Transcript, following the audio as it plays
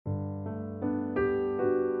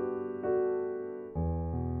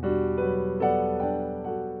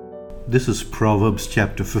This is Proverbs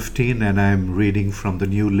Chapter 15, and I am reading from the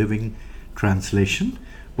New Living Translation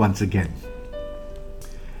once again.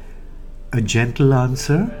 A gentle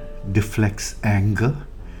answer deflects anger,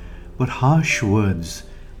 but harsh words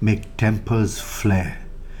make tempers flare.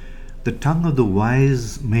 The tongue of the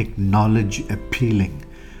wise make knowledge appealing,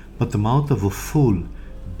 but the mouth of a fool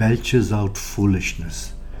belches out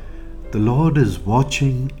foolishness. The Lord is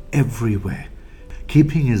watching everywhere,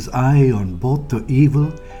 keeping his eye on both the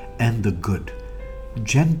evil and the good.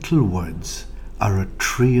 Gentle words are a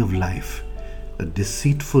tree of life. A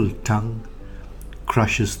deceitful tongue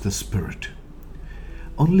crushes the spirit.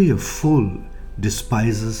 Only a fool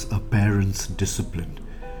despises a parent's discipline.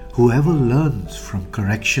 Whoever learns from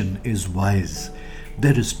correction is wise.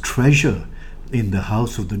 There is treasure in the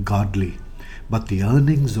house of the godly, but the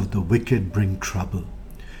earnings of the wicked bring trouble.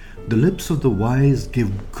 The lips of the wise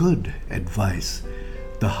give good advice.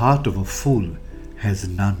 The heart of a fool has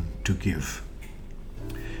none to give.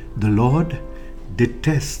 The Lord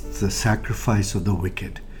detests the sacrifice of the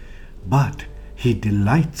wicked, but he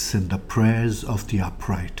delights in the prayers of the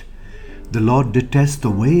upright. The Lord detests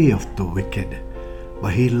the way of the wicked,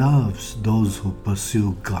 but he loves those who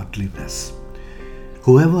pursue godliness.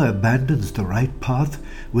 Whoever abandons the right path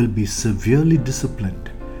will be severely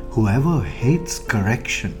disciplined. Whoever hates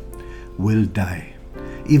correction will die.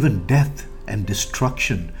 Even death and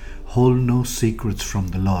destruction hold no secrets from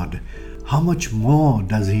the Lord. How much more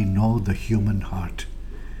does he know the human heart?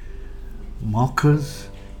 Mockers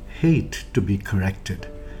hate to be corrected,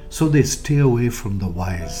 so they stay away from the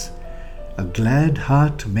wise. A glad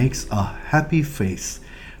heart makes a happy face.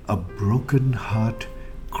 A broken heart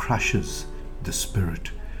crushes the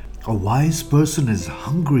spirit. A wise person is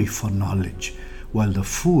hungry for knowledge, while the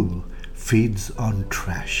fool feeds on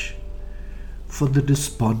trash. For the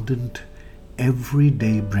despondent, every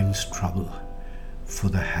day brings trouble. For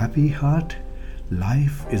the happy heart,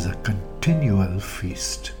 life is a continual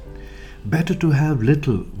feast. Better to have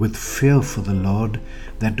little with fear for the Lord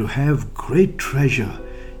than to have great treasure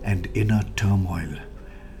and inner turmoil.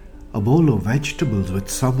 A bowl of vegetables with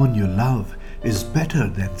someone you love is better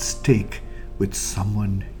than steak with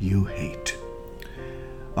someone you hate.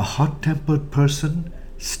 A hot-tempered person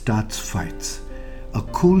starts fights. A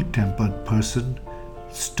cool-tempered person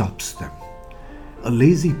stops them. A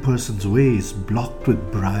lazy person's way is blocked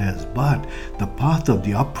with briars, but the path of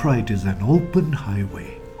the upright is an open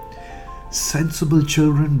highway. Sensible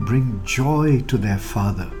children bring joy to their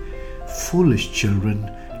father. Foolish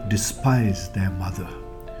children despise their mother.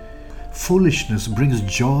 Foolishness brings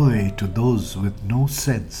joy to those with no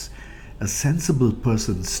sense. A sensible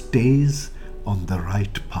person stays on the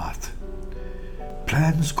right path.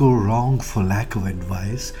 Plans go wrong for lack of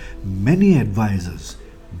advice. Many advisors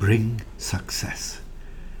bring success.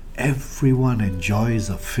 Everyone enjoys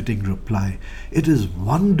a fitting reply. It is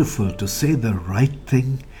wonderful to say the right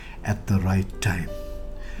thing at the right time.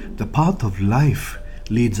 The path of life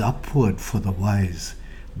leads upward for the wise.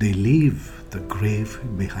 They leave the grave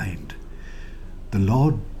behind. The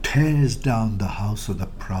Lord tears down the house of the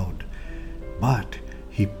proud, but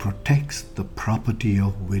he protects the property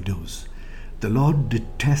of widows. The Lord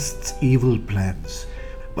detests evil plans,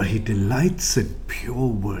 but he delights in pure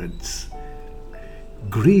words.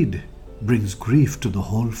 Greed brings grief to the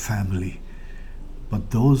whole family,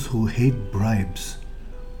 but those who hate bribes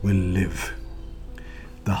will live.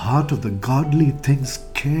 The heart of the godly thinks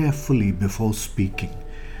carefully before speaking.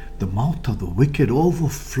 The mouth of the wicked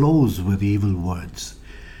overflows with evil words.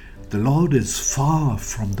 The Lord is far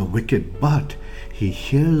from the wicked, but he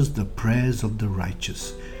hears the prayers of the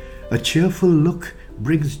righteous. A cheerful look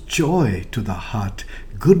brings joy to the heart.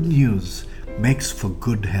 Good news makes for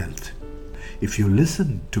good health. If you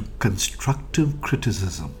listen to constructive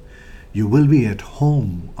criticism, you will be at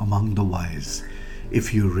home among the wise.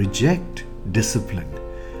 If you reject discipline,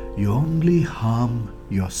 you only harm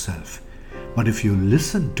yourself. But if you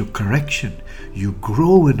listen to correction, you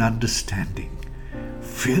grow in understanding.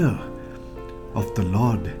 Fear of the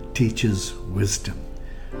Lord teaches wisdom.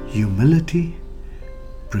 Humility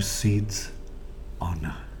precedes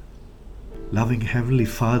honor. Loving Heavenly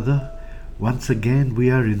Father, once again we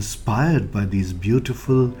are inspired by these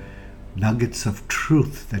beautiful nuggets of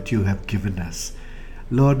truth that you have given us.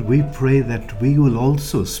 Lord, we pray that we will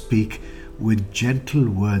also speak with gentle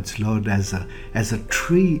words, Lord, as a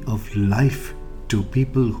tree of life to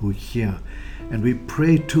people who hear. And we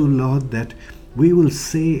pray too, Lord, that we will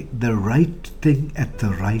say the right thing at the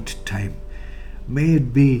right time. May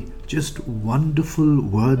it be just wonderful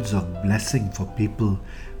words of blessing for people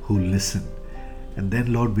who listen. And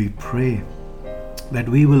then, Lord, we pray that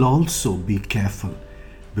we will also be careful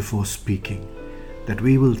before speaking, that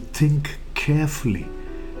we will think carefully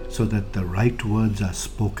so that the right words are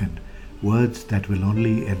spoken, words that will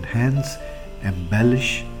only enhance,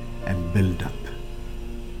 embellish, and build up.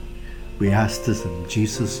 We ask this in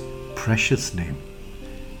Jesus' precious name.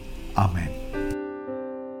 Amen.